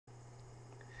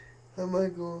Hi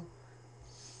Michael,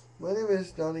 my name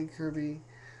is Donnie Kirby.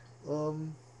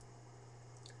 Um,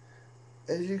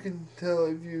 as you can tell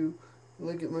if you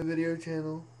look at my video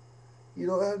channel, you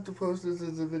don't have to post this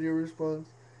as a video response.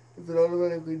 If it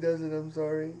automatically does it, I'm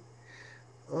sorry.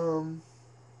 Um,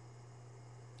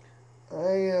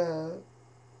 I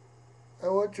I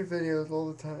watch your videos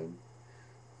all the time.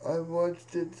 I've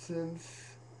watched it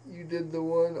since you did the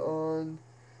one on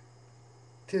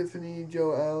Tiffany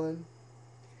Joe Allen.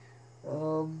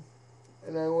 Um,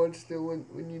 and I watched it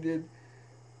when you did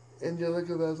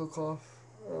Angelica Vasilkoff.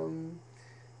 Um,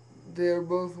 they are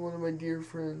both one of my dear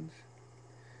friends.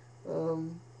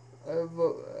 Um, I've,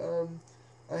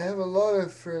 I have a lot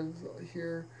of friends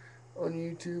here on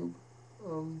YouTube,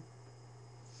 um,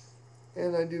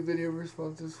 and I do video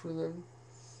responses for them.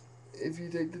 If you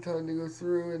take the time to go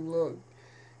through and look,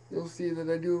 you'll see that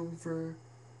I do them for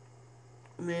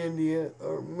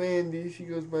Mandy. She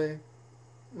goes by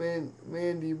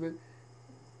Mandy, but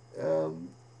um,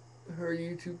 her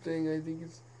YouTube thing, I think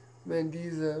it's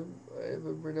Mandiza, if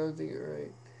I'm pronouncing it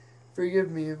right.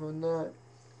 Forgive me if I'm not.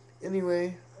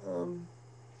 Anyway,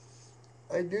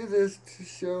 I do this to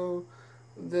show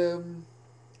them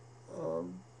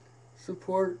um,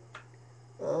 support,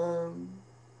 um,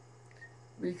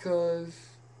 because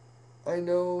I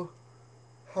know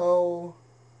how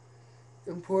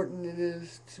important it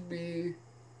is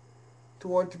to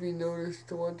want to be noticed,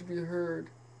 to want to be heard.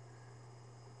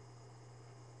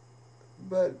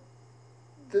 But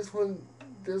this one,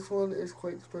 this one is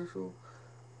quite special.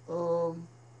 Um,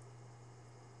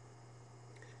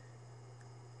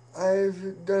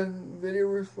 I've done video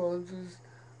responses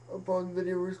upon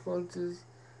video responses.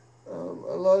 A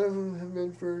lot of them have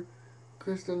been for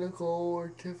Krista Nicole or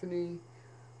Tiffany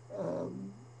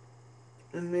um,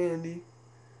 and Mandy.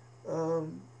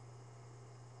 Um,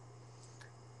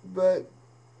 but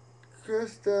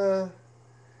Krista,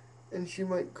 and she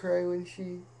might cry when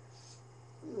she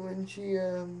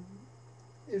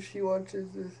if she watches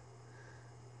this.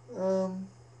 Um,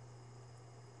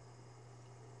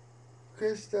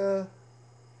 Krista,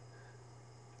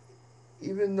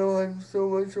 even though I'm so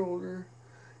much older,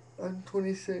 I'm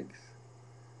 26.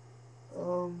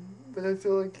 But I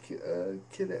feel like a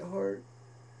kid at heart.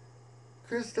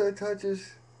 Krista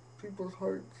touches people's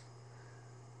hearts.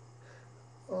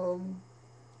 Um,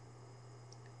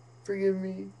 Forgive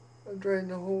me. I'm trying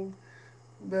to hold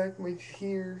back my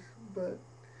tears, but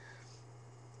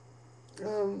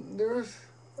there's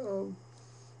um,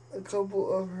 a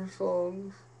couple of her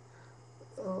songs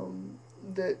um,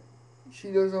 that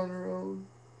she does on her own.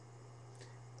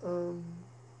 Um,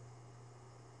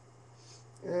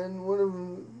 and one of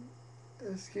them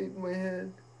escaped my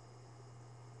head.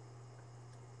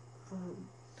 Um,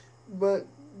 but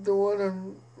the one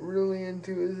I'm really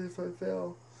into is If I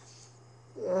Fell.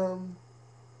 Um,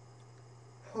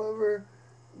 However,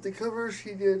 the cover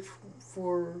she did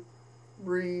for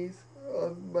Breathe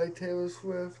by Taylor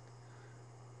Swift,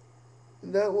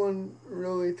 that one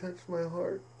really touched my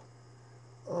heart.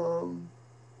 Um,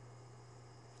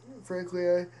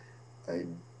 Frankly, I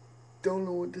don't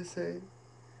know what to say.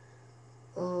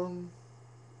 Um,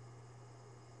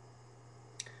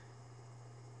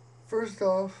 First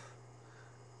off,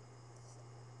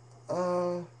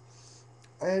 uh,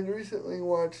 I had recently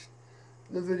watched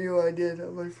the video I did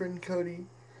of my friend Cody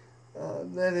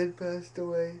that had passed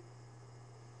away,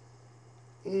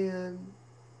 and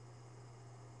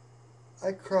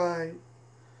I cried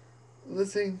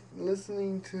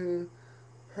listening to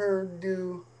her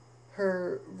do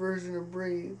her version of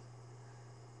Breathe.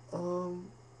 Um,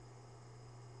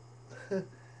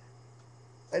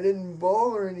 I didn't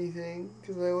bawl or anything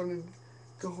because I wanted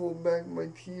to hold back my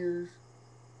tears,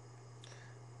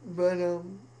 but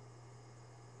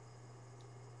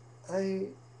I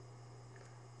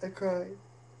I cried,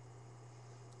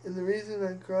 and the reason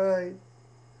I cried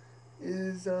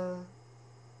is no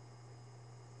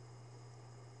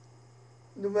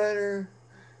matter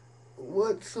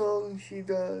what song she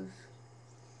does,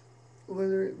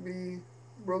 whether it be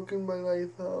Broken by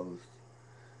Lifehouse,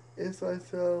 If I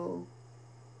Fell,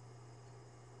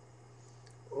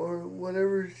 or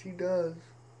whatever she does,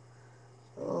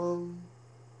 um,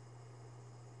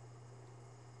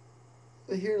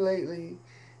 here lately,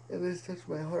 it has touched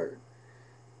my heart.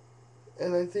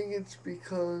 And I think it's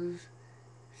because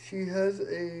she has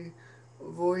a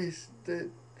voice that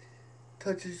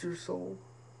touches your soul.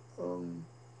 Um,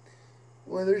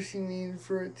 Whether she means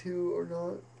for it to or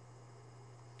not,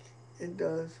 it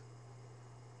does.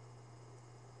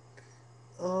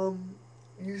 Um,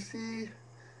 you see,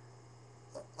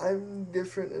 I'm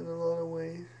different in a lot of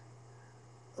ways.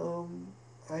 Um,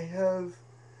 I have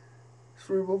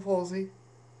cerebral palsy,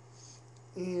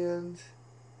 and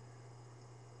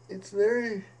it's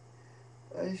very,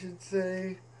 I should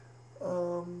say,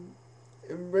 um,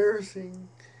 embarrassing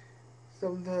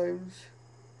sometimes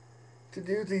to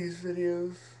do these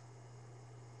videos.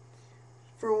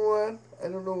 For one, I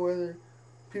don't know whether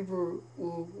people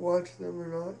will watch them or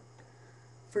not.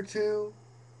 For two,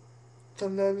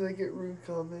 sometimes I get rude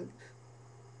comments.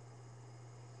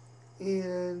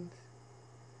 And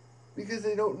because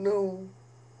they don't know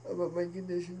about my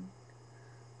condition,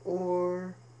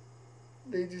 or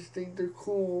they just think they're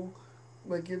cool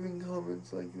by giving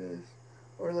comments like this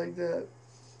or like that.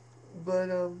 But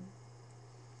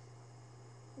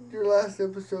your last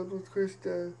episode with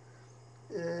Krista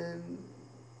and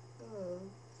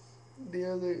the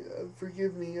other,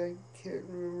 forgive me, I can't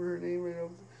remember her name right now.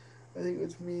 I think it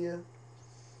was Mia.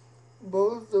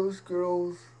 Both those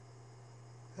girls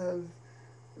have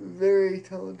very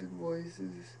talented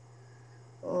voices.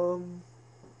 Um,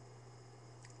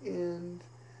 and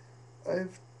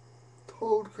I've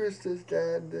told Krista's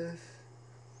dad this.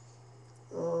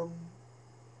 Um,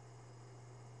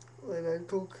 and I've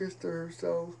told Krista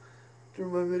herself through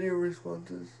my video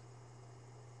responses.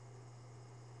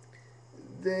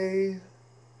 They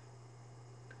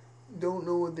don't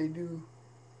know what they do.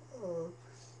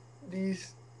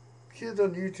 These kids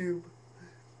on YouTube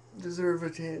deserve a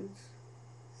chance.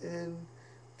 And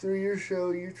through your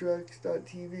show,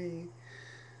 Youtrax.tv,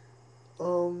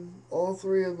 all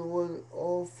four of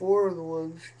the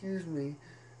ones,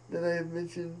 that I have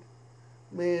mentioned,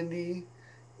 Mandy,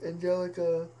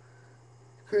 Angelica,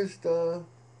 Krista,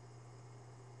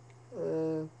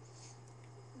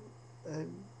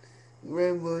 I'm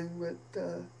rambling, but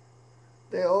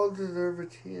they all deserve a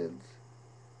chance.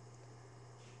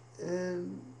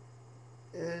 And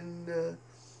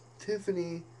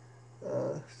Tiffany,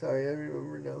 sorry, I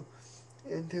remember now,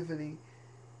 and Tiffany,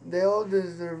 they all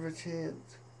deserve a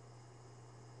chance.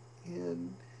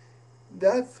 And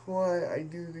that's why I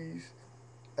do these.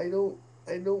 I don't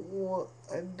I don't want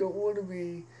to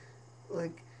be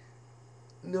like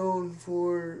known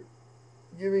for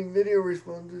giving video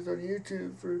responses on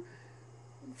YouTube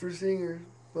for singers,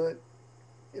 but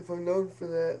if I'm known for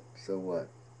that, so what?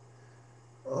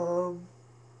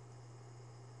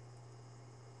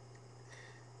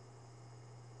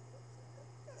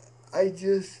 I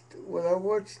just, when I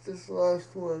watched this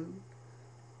last one,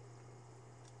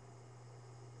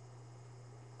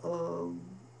 um,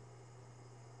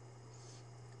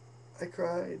 I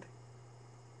cried.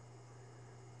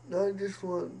 Not just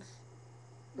once,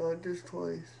 not just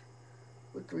twice,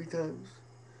 but 3 times.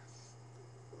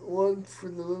 Once for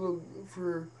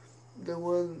the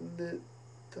one that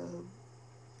um,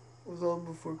 was on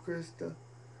before Krista.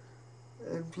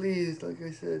 And please, like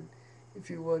I said, if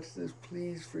you watch this,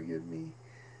 please forgive me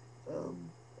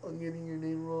on getting your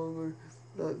name wrong or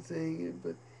not saying it,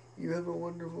 but you have a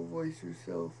wonderful voice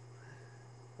yourself.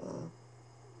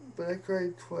 But I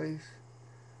cried twice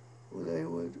when I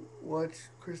would watch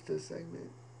Krista's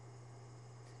segment.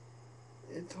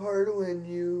 It's hard when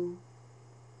you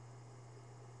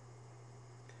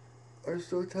are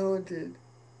so talented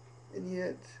and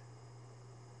yet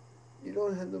you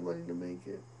don't have the money to make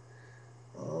it.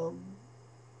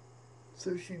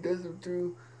 So she does it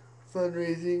through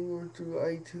fundraising or through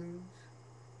iTunes.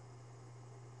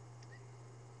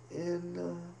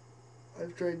 And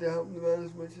I've tried to help them out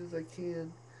as much as I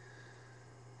can.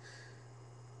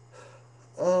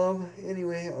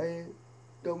 Anyway, I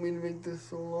don't mean to make this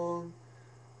so long.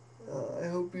 I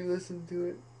hope you listen to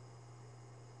it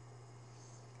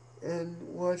and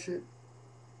watch it.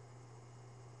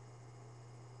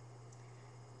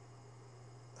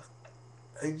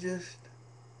 I just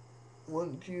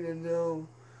want you to know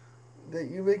that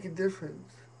you make a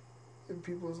difference in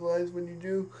people's lives when you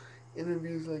do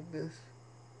interviews like this.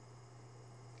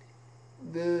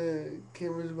 The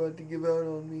camera's about to give out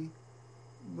on me,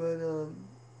 but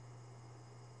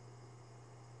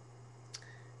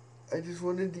I just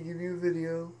wanted to give you a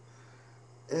video,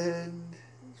 and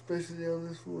especially on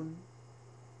this one,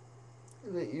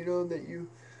 and let you know that you,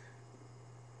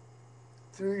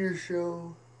 through your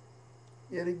show,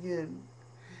 yet again,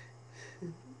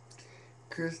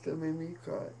 Krista made me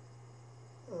cry.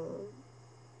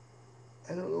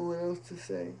 I don't know what else to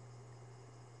say,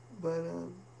 but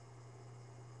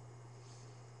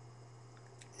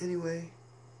anyway,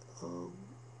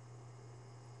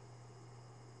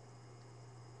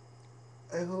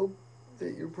 I hope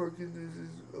that your Parkinson's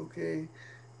is okay,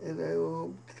 and I will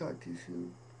hope to talk to you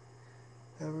soon.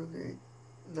 Have a great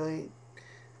night,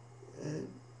 and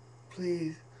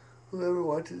please, whoever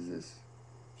watches this,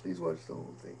 please watch the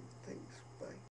whole thing. Thanks.